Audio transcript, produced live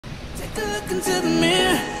Take a look into the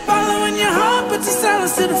mirror, following your heart, but to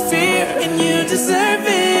silence to the fear. And you deserve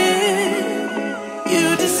it,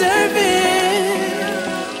 you deserve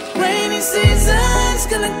it. Rainy season's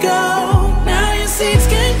gonna go, now your seeds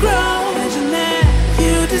can grow. Imagine that,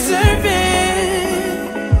 you deserve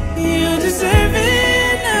it, you deserve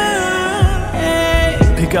it now.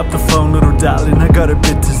 Hey. Pick up the phone, little darling, I got a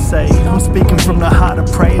bit to say. I'm speaking from the heart, I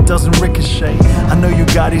pray it doesn't ricochet. I know you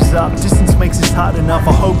got his up, distance makes this hard enough.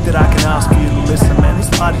 I hope that I can ask you to listen, man, this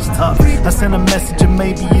party's tough. I sent a message and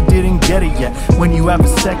maybe you didn't get it yet. When you have a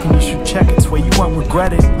second, you should check it, swear you won't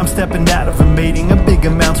regret it. I'm stepping out of a meeting, a big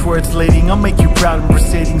amount's where it's leading. I'll make you proud in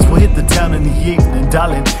proceedings, we'll hit the town in the evening,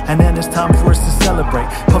 darling. And then it's time for us to celebrate.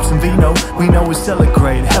 Pop some vino, we know we'll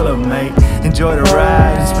celebrate. Hello mate, enjoy the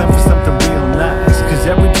ride and spend for something real nice. Cause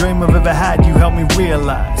every dream I've ever had, you helped me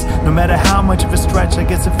realize. No matter how much of a stretch, I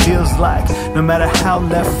guess it feels like. No matter how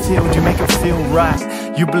left field, you make it feel right.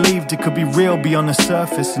 You believed it could be real beyond the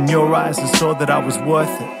surface. In your eyes, I saw that I was worth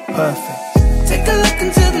it. Perfect. Take a look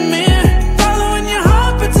into the mirror, following your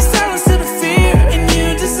heart, but to silence to the fear. And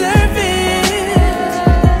you deserve it,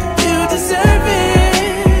 you deserve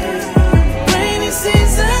it. Rainy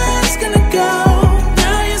season's gonna go,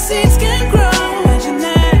 now your seeds can grow. Imagine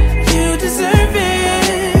that, you deserve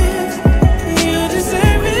it, you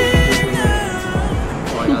deserve it now.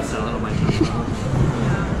 Oh, I got a little mic.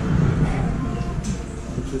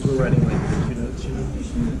 We're writing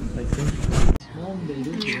like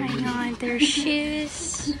trying on their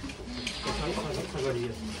shoes,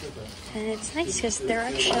 and it's nice because they're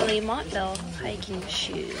actually Montville hiking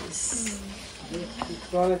shoes.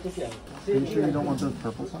 Are you sure you don't want those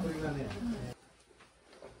purple ones?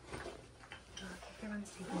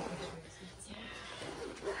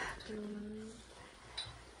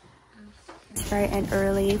 It's bright and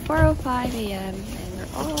early, 4:05 a.m. and we're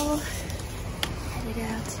all headed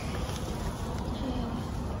out.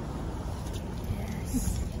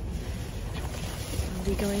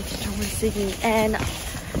 Be going to jomonsugi, and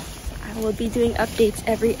I will be doing updates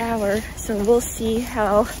every hour, so we'll see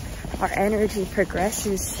how our energy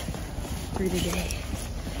progresses through the day.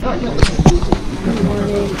 Good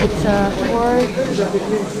morning. It's a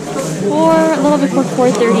little before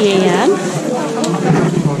 4:30 a.m.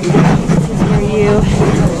 This is where you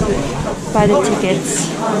buy the tickets.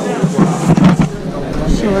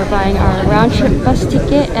 So we're buying our round trip bus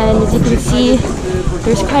ticket, and as you can see,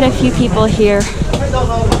 there's quite a few people here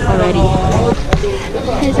already.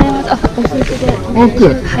 Oh,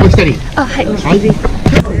 good. Hi. Oh, hi.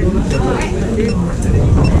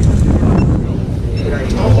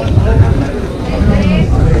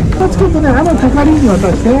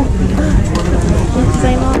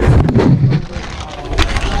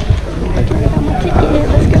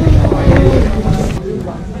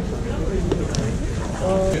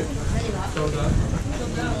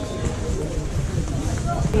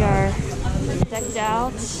 We are decked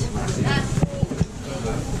out.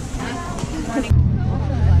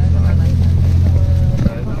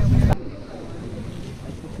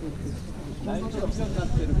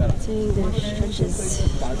 Doing the stretches.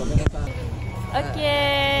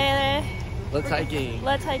 Okay. Let's hiking.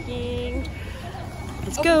 Let's hiking.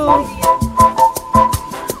 Let's go.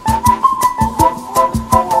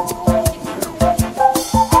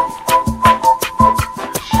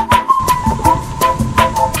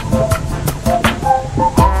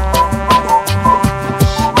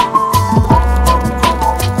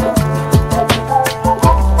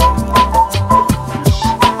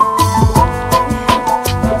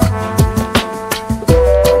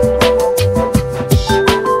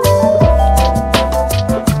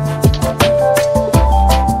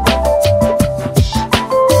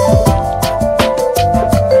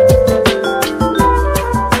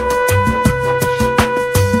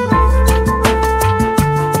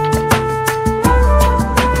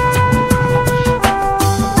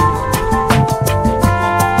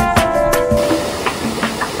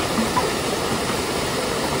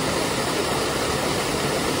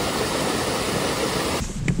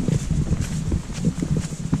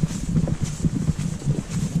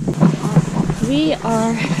 We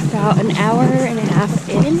are about an hour and a half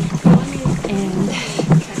in, and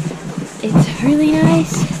it's really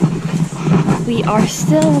nice. We are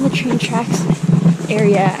still on the train tracks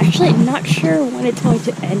area. Actually, I'm not sure when it's going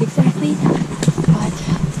to end exactly, but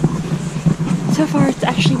so far it's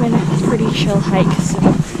actually been a pretty chill hike. So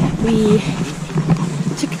we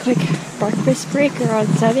took a quick breakfast break around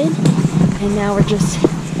 7, and now we're just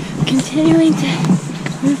continuing to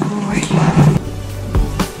move forward.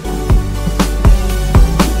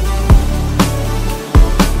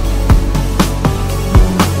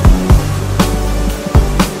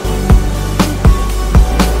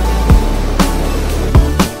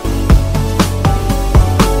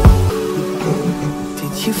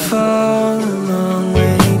 fall a long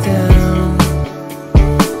way down.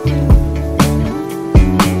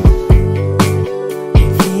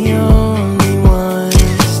 The only one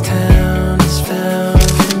this town has found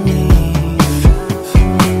for me.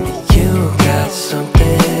 You got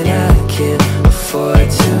something I can't afford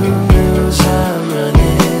to lose. I'm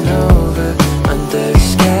running over under the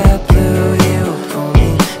sky blue. You pull me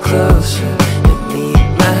closer and meet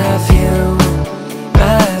my view.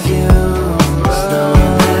 My view. There's no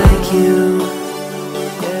one like you.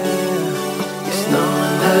 Yeah. There's no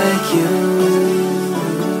one like you.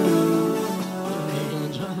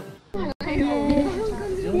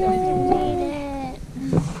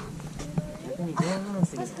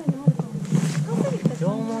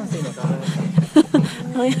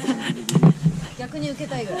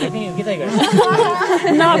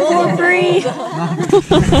 Not for free.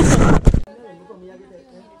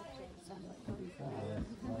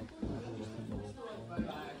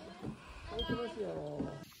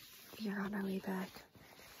 We are on our way back.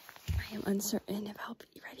 I am uncertain if I'll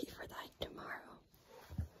be ready for that tomorrow.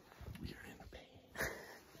 We are in pain.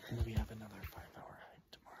 And we have another 5-hour hike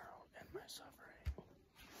tomorrow and my suffering.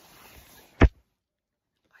 I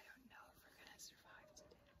don't know if we're gonna survive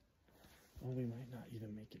today. Well, we might not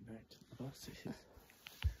even make it back to the buses.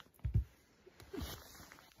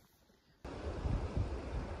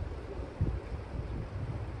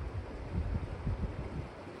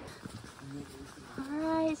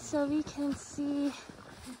 Alright, so we can see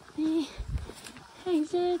the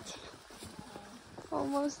exit.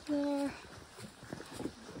 Almost there.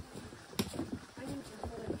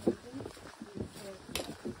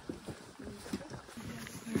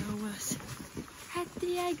 We're almost at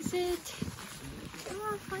the exit. Come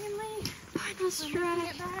on, finally. Final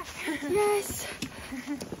stretch. Yes.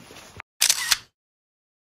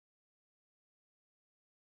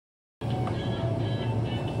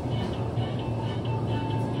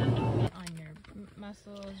 On your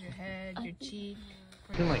muscles, your head, your cheek.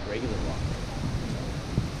 Even like regular walk.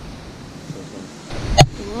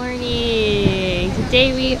 Good morning.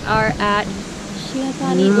 Today we are at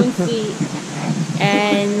Shiratani Unsui,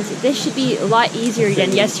 and this should be a lot easier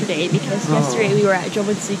than yesterday because yesterday we were at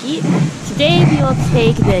jomonsugi. Today we will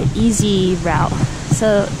take the easy route,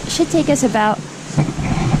 so it should take us about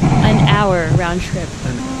an hour round trip.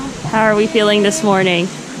 How are we feeling this morning? A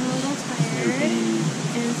little tired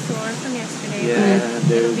and sore from yesterday. Yeah,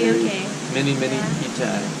 but it'll be okay. Many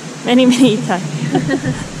itai. Many times.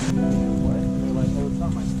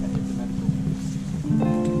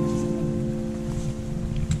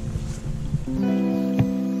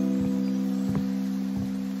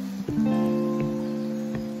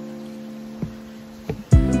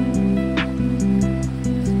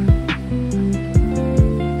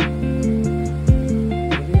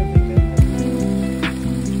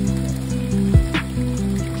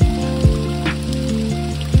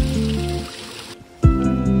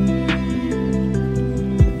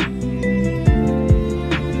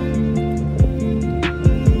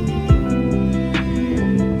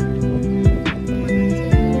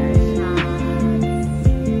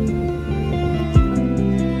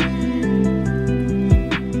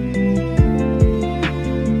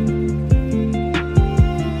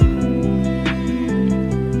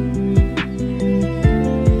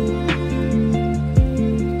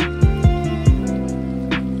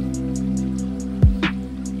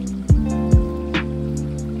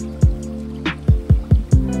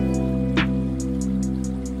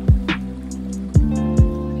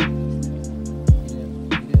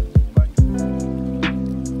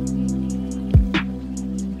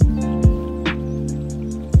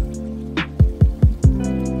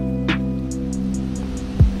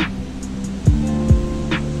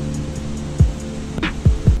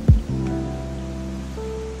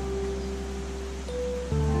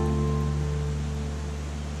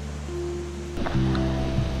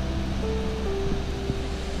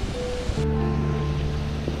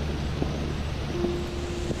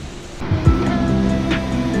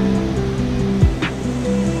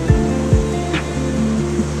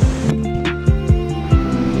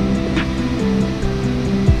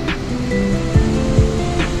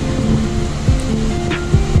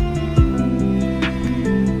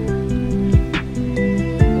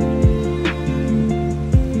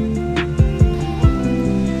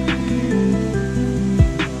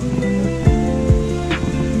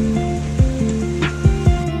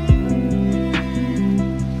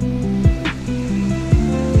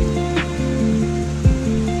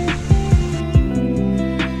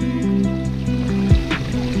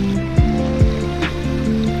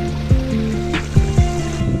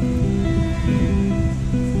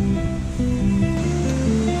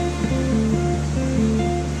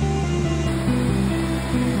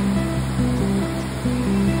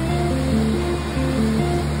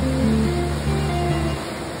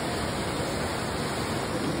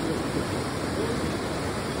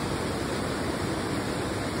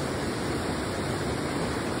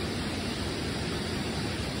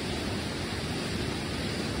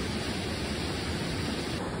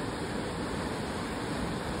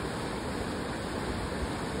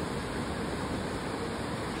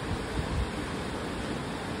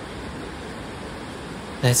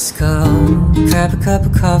 Let's go, grab a cup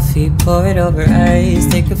of coffee, pour it over ice.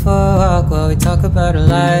 Take it for a walk while we talk about our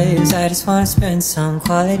lives. I just wanna spend some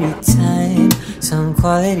quality time, some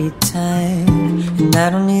quality time. And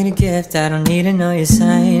I don't need a gift, I don't need to know your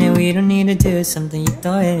sign. And we don't need to do something you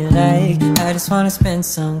don't really like. I just wanna spend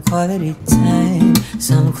some quality time,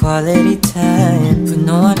 some quality time. But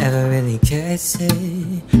no one ever really gets it.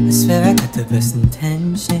 I swear I got the best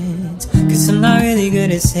intentions, cause I'm not really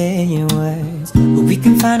good at saying words, but we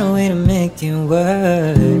can find a way to make it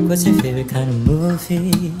work. What's your favorite kind of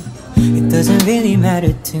movie? It doesn't really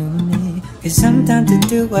matter to me, cause I'm down to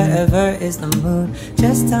do whatever is the mood.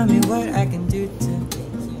 Just tell me what I can do to make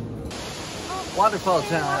you. Waterfall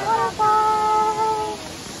time.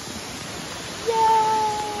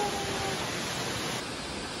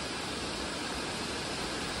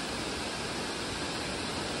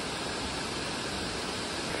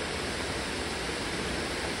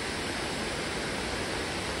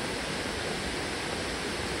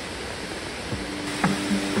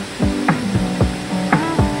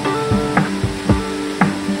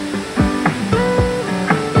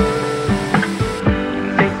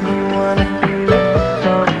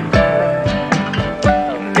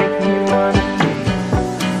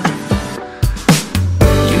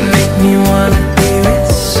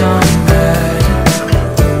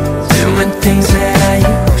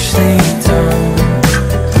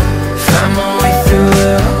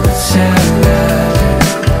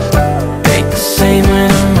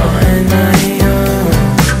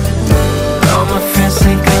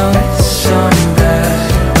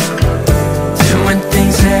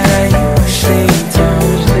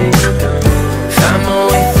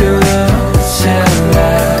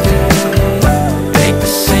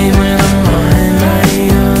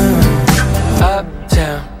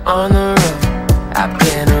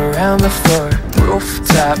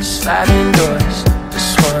 Sliding doors,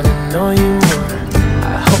 just wanna know you more.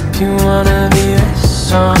 I hope you wanna be with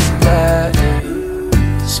somebody,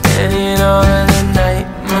 spending all of the night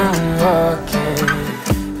moonwalking.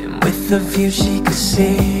 And with the view she could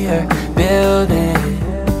see her building,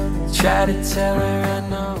 try to tell her I